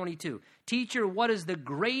Matthew 22? Teacher, what is the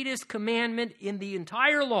greatest commandment in the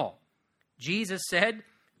entire law? Jesus said,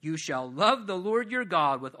 you shall love the Lord your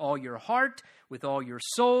God with all your heart, with all your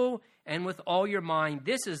soul, and with all your mind.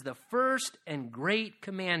 This is the first and great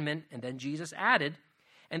commandment. And then Jesus added,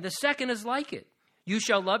 and the second is like it. You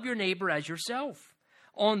shall love your neighbor as yourself.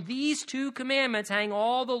 On these two commandments hang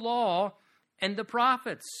all the law and the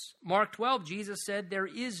prophets. Mark 12, Jesus said, there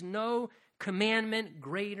is no commandment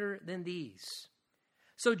greater than these.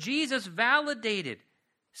 So Jesus validated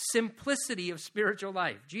simplicity of spiritual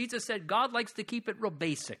life. Jesus said God likes to keep it real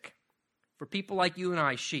basic for people like you and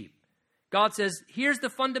I, sheep. God says, here's the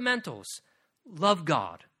fundamentals. Love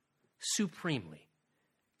God supremely.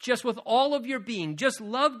 just with all of your being. Just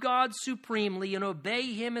love God supremely and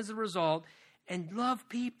obey him as a result, and love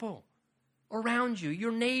people around you,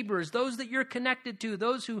 your neighbors, those that you're connected to,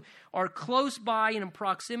 those who are close by and in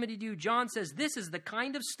proximity to you. John says this is the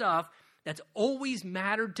kind of stuff that's always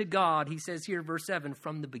mattered to God, he says here in verse 7,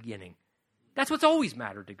 from the beginning. That's what's always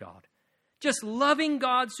mattered to God. Just loving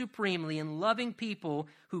God supremely and loving people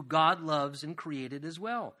who God loves and created as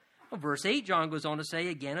well. Well, verse 8, John goes on to say,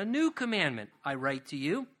 again, a new commandment I write to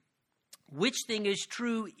you, which thing is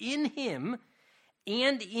true in him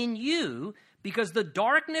and in you, because the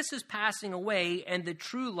darkness is passing away and the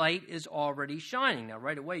true light is already shining. Now,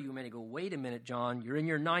 right away, you may go, wait a minute, John, you're in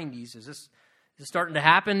your 90s. Is this starting to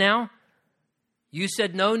happen now? You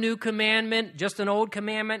said no new commandment, just an old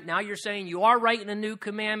commandment. Now you're saying you are writing a new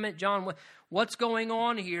commandment. John, what's going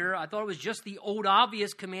on here? I thought it was just the old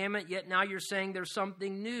obvious commandment, yet now you're saying there's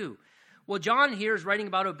something new. Well, John here is writing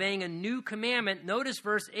about obeying a new commandment. Notice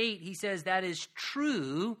verse 8, he says that is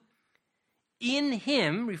true in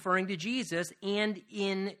him, referring to Jesus, and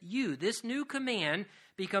in you. This new command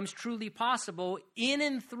becomes truly possible in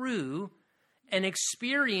and through an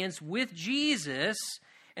experience with Jesus.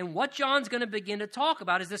 And what John's going to begin to talk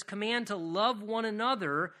about is this command to love one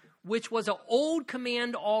another, which was an old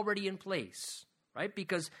command already in place, right?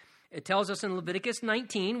 Because it tells us in Leviticus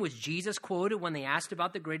 19, which Jesus quoted when they asked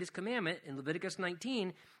about the greatest commandment, in Leviticus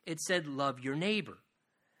 19, it said, love your neighbor.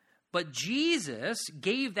 But Jesus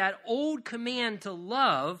gave that old command to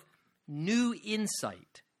love new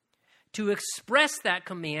insight. To express that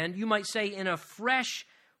command, you might say, in a fresh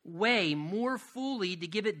way, more fully, to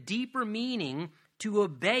give it deeper meaning, to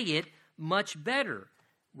obey it much better.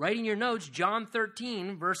 Write in your notes, John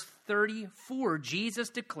 13, verse 34, Jesus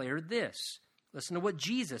declared this. Listen to what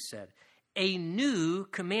Jesus said. A new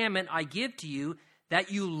commandment I give to you,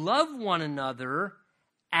 that you love one another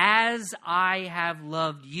as I have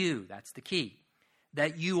loved you. That's the key.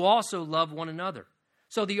 That you also love one another.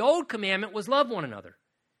 So the old commandment was love one another.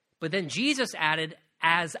 But then Jesus added,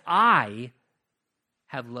 as I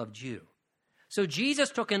have loved you. So Jesus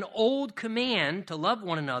took an old command to love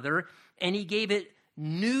one another, and he gave it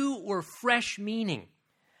new or fresh meaning.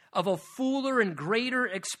 Of a fuller and greater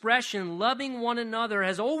expression, loving one another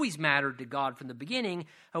has always mattered to God from the beginning.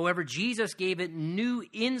 However, Jesus gave it new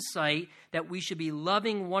insight that we should be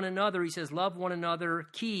loving one another. He says, love one another,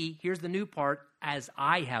 key, here's the new part, as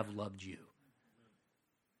I have loved you.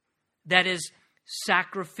 That is,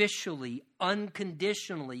 sacrificially,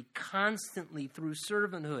 unconditionally, constantly through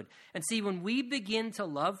servanthood. And see, when we begin to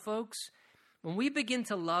love, folks, when we begin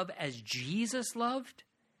to love as Jesus loved,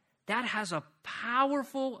 that has a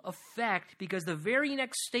powerful effect, because the very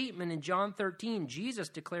next statement in John 13, Jesus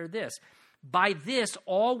declared this, by this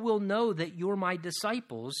all will know that you're my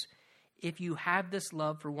disciples if you have this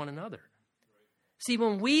love for one another. See,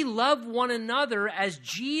 when we love one another as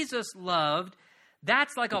Jesus loved,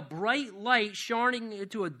 that's like a bright light shining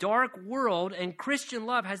into a dark world, and Christian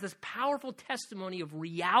love has this powerful testimony of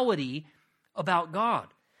reality about God.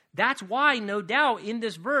 That's why, no doubt, in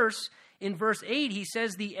this verse, in verse 8, he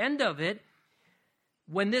says the end of it,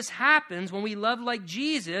 when this happens, when we love like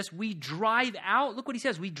Jesus, we drive out, look what he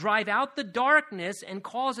says, we drive out the darkness and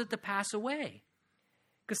cause it to pass away.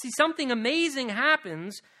 Because see, something amazing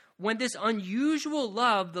happens when this unusual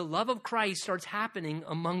love, the love of Christ, starts happening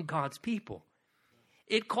among God's people.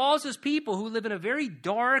 It causes people who live in a very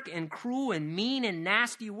dark and cruel and mean and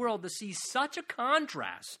nasty world to see such a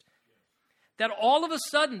contrast that all of a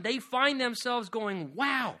sudden they find themselves going,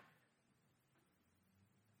 wow,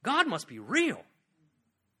 God must be real.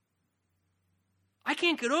 I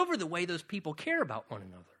can't get over the way those people care about one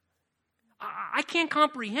another. I can't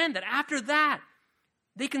comprehend that after that,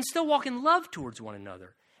 they can still walk in love towards one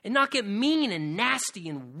another and not get mean and nasty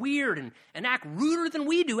and weird and act ruder than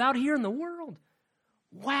we do out here in the world.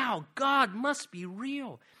 Wow, God must be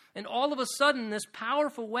real. And all of a sudden, this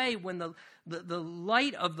powerful way, when the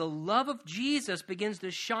light of the love of Jesus begins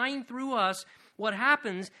to shine through us, what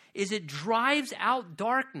happens is it drives out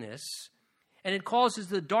darkness, and it causes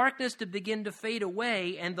the darkness to begin to fade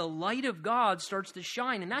away, and the light of God starts to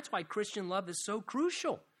shine. And that's why Christian love is so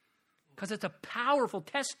crucial, because it's a powerful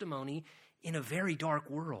testimony in a very dark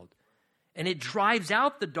world. And it drives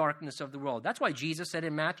out the darkness of the world. That's why Jesus said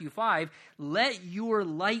in Matthew 5, let your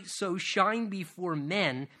light so shine before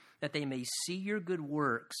men that they may see your good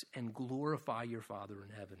works and glorify your Father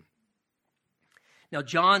in heaven. Now,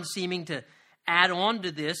 John, seeming to add on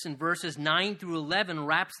to this in verses 9 through 11,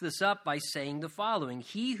 wraps this up by saying the following.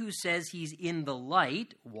 He who says he's in the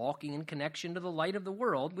light, walking in connection to the light of the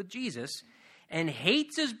world with Jesus, and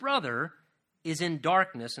hates his brother is in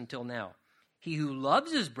darkness until now. He who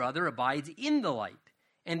loves his brother abides in the light,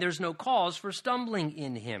 and there's no cause for stumbling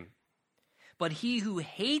in him. But he who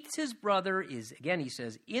hates his brother is, again, he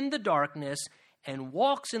says, in the darkness and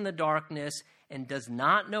walks in the darkness and does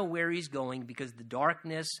not know where he's going because the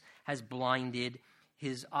darkness has blinded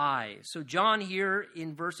his eyes. So John here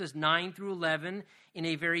in verses 9 through 11, in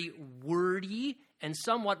a very wordy and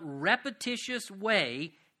somewhat repetitious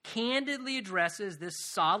way, candidly addresses this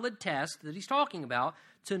solid test that he's talking about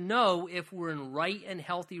to know if we're in right and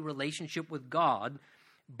healthy relationship with God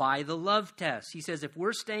by the love test. He says if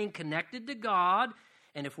we're staying connected to God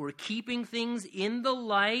and if we're keeping things in the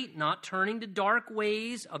light, not turning to dark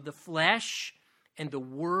ways of the flesh and the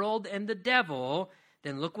world and the devil,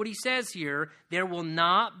 then look what he says here, there will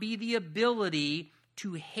not be the ability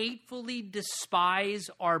to hatefully despise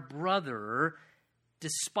our brother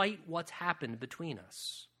despite what's happened between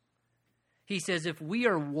us. He says if we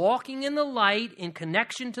are walking in the light, in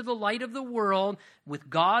connection to the light of the world, with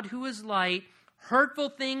God who is light, hurtful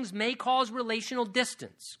things may cause relational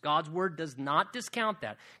distance. God's word does not discount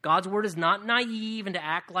that. God's word is not naive and to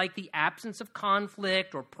act like the absence of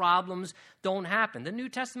conflict or problems don't happen. The New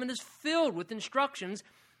Testament is filled with instructions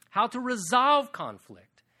how to resolve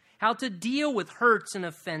conflict, how to deal with hurts and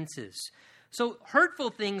offenses. So hurtful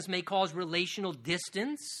things may cause relational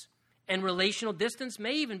distance, and relational distance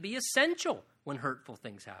may even be essential when hurtful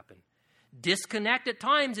things happen. Disconnect at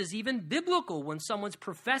times is even biblical when someone's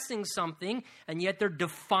professing something and yet they're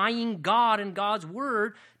defying God and God's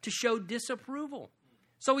word to show disapproval.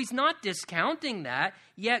 So he's not discounting that,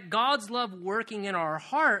 yet God's love working in our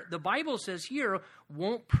heart, the Bible says here,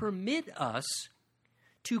 won't permit us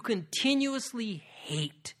to continuously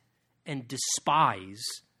hate and despise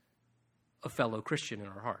a fellow Christian in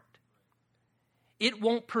our heart. It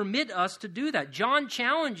won't permit us to do that. John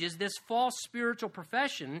challenges this false spiritual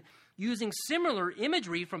profession using similar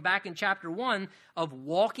imagery from back in chapter 1 of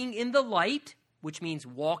walking in the light, which means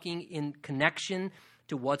walking in connection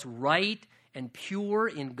to what's right and pure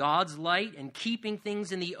in God's light and keeping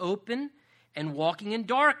things in the open, and walking in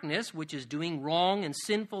darkness, which is doing wrong and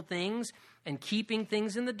sinful things and keeping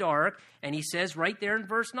things in the dark. And he says right there in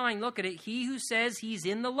verse 9, look at it, he who says he's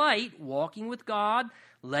in the light, walking with God,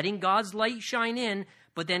 letting God's light shine in,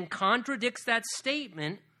 but then contradicts that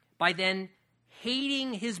statement by then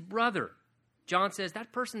hating his brother. John says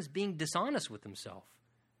that person's being dishonest with himself.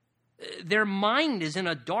 Their mind is in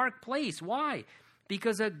a dark place. Why?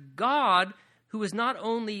 Because a God who is not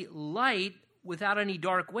only light without any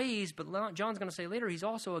dark ways, but John's going to say later, he's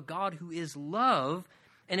also a God who is love.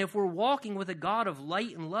 And if we're walking with a God of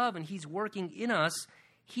light and love and he's working in us,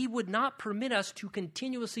 he would not permit us to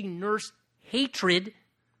continuously nurse hatred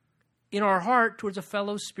in our heart towards a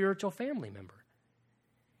fellow spiritual family member.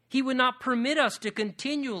 He would not permit us to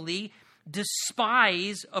continually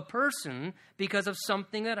despise a person because of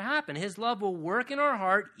something that happened. His love will work in our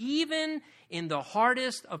heart even in the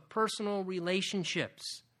hardest of personal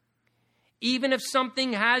relationships. Even if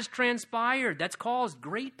something has transpired that's caused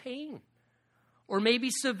great pain, or maybe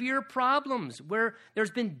severe problems where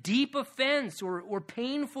there's been deep offense or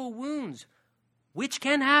painful wounds, which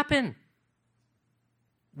can happen,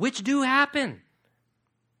 which do happen,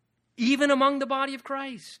 even among the body of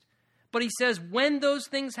Christ. But he says when those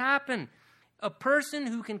things happen, a person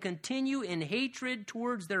who can continue in hatred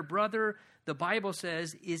towards their brother, the Bible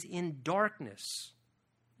says, is in darkness.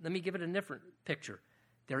 Let me give it a different picture.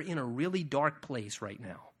 They're in a really dark place right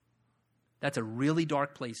now. That's a really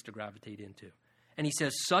dark place to gravitate into. And he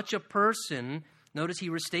says such a person, notice he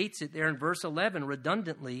restates it there in verse 11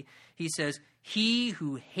 redundantly. He says, he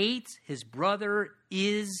who hates his brother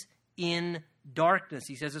is in darkness.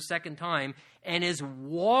 He says a second time, and is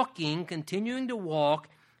walking, continuing to walk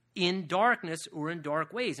in darkness or in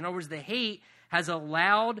dark ways. In other words, the hate has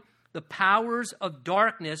allowed the powers of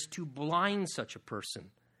darkness to blind such a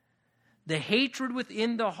person. The hatred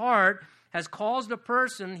within the heart has caused a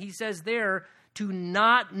person, he says there, to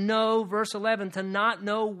not know, verse 11, to not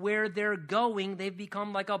know where they're going. They've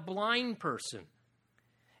become like a blind person.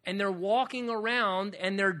 And they're walking around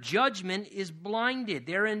and their judgment is blinded.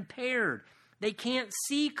 They're impaired. They can't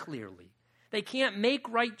see clearly. They can't make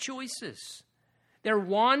right choices. They're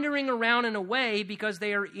wandering around in a way because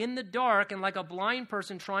they are in the dark, and like a blind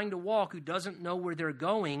person trying to walk who doesn't know where they're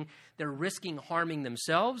going, they're risking harming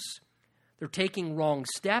themselves. They're taking wrong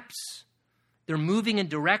steps. They're moving in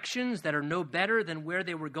directions that are no better than where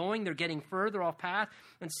they were going. They're getting further off path.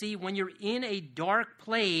 And see, when you're in a dark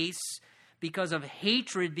place because of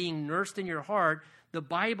hatred being nursed in your heart, the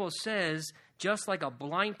Bible says, just like a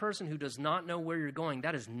blind person who does not know where you're going,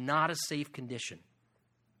 that is not a safe condition.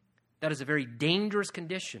 That is a very dangerous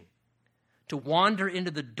condition. to wander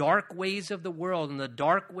into the dark ways of the world and the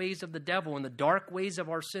dark ways of the devil and the dark ways of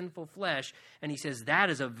our sinful flesh. And he says that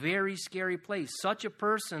is a very scary place. Such a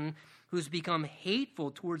person who's become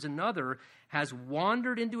hateful towards another has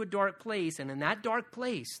wandered into a dark place, and in that dark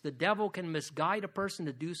place, the devil can misguide a person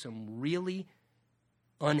to do some really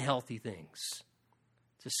unhealthy things.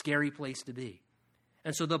 It's a scary place to be.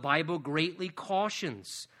 And so the Bible greatly cautions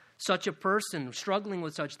such a person struggling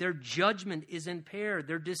with such. Their judgment is impaired.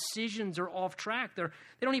 Their decisions are off track. They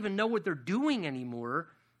don't even know what they're doing anymore.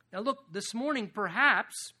 Now look, this morning,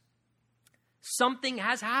 perhaps something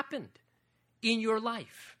has happened in your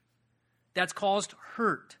life that's caused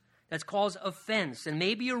hurt, that's caused offense, and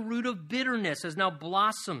maybe a root of bitterness has now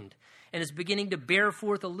blossomed and is beginning to bear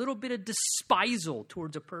forth a little bit of despisal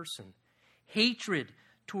towards a person, hatred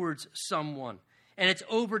towards someone, and it's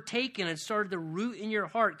overtaken and started to root in your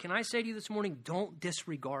heart. Can I say to you this morning, don't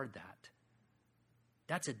disregard that.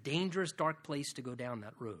 That's a dangerous, dark place to go down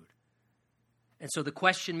that road. And so the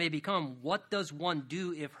question may become, what does one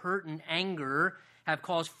do if hurt and anger have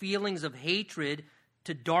caused feelings of hatred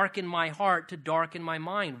to darken my heart, to darken my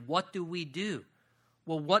mind? What do we do?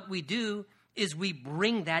 Well, what we do is we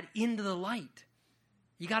bring that into the light.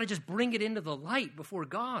 You got to just bring it into the light before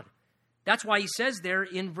God. That's why he says there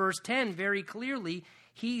in verse 10 very clearly,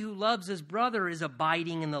 he who loves his brother is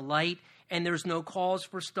abiding in the light, and there's no cause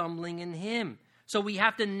for stumbling in him. So we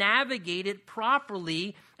have to navigate it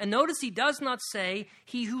properly. And notice he does not say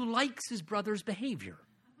he who likes his brother's behavior.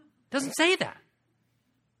 Doesn't say that.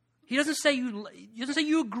 He doesn't say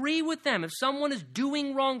you agree with them. If someone is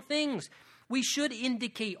doing wrong things, we should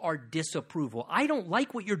indicate our disapproval. I don't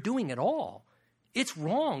like what you're doing at all. It's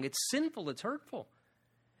wrong. It's sinful. It's hurtful.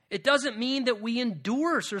 It doesn't mean that we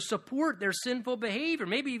endorse or support their sinful behavior.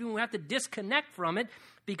 Maybe even we have to disconnect from it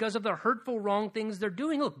because of the hurtful, wrong things they're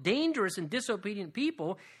doing. Look, dangerous and disobedient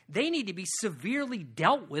people, they need to be severely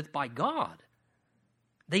dealt with by God.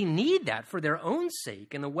 They need that for their own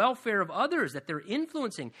sake and the welfare of others that they're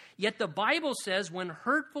influencing. Yet the Bible says when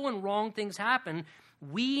hurtful and wrong things happen,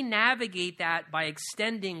 we navigate that by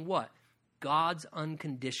extending what? God's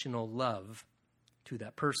unconditional love to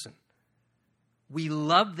that person. We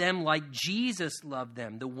love them like Jesus loved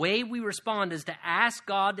them. The way we respond is to ask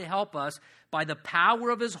God to help us by the power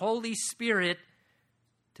of his Holy Spirit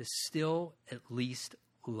to still at least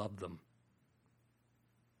love them.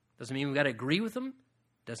 Doesn't mean we got to agree with them.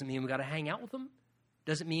 Doesn't mean we got to hang out with them.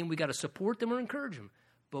 Doesn't mean we got to support them or encourage them.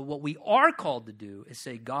 But what we are called to do is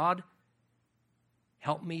say, God,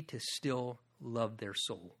 help me to still love their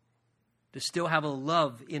soul, to still have a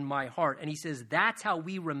love in my heart. And he says that's how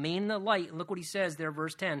we remain in the light. And look what he says there,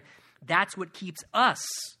 verse 10. That's what keeps us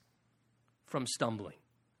from stumbling.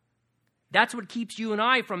 That's what keeps you and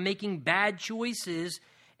I from making bad choices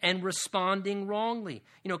and responding wrongly.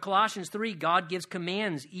 You know, Colossians 3, God gives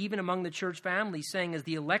commands even among the church family, saying, as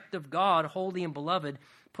the elect of God, holy and beloved,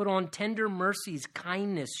 put on tender mercies,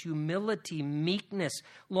 kindness, humility, meekness,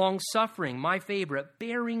 long-suffering, my favorite,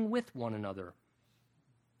 bearing with one another,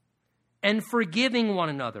 and forgiving one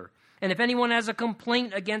another. And if anyone has a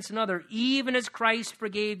complaint against another, even as Christ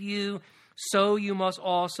forgave you, so you must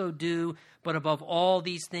also do. But above all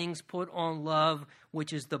these things, put on love,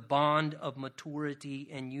 which is the bond of maturity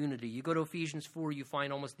and unity. You go to Ephesians 4, you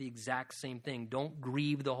find almost the exact same thing. Don't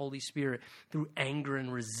grieve the Holy Spirit through anger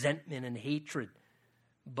and resentment and hatred,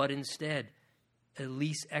 but instead, at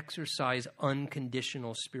least exercise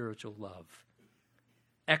unconditional spiritual love.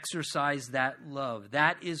 Exercise that love.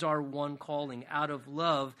 That is our one calling. Out of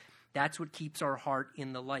love, that's what keeps our heart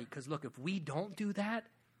in the light. Because look, if we don't do that,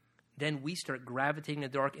 then we start gravitating in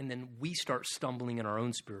the dark, and then we start stumbling in our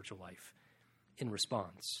own spiritual life in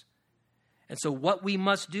response. And so what we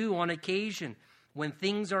must do on occasion when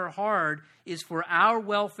things are hard is for our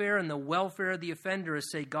welfare and the welfare of the offender is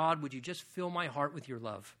say, God, would you just fill my heart with your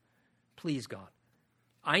love? Please, God.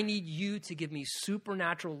 I need you to give me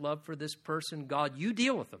supernatural love for this person. God, you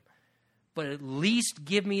deal with them. But at least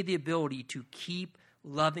give me the ability to keep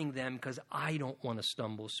loving them because I don't want to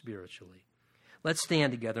stumble spiritually. Let's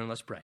stand together and let's pray.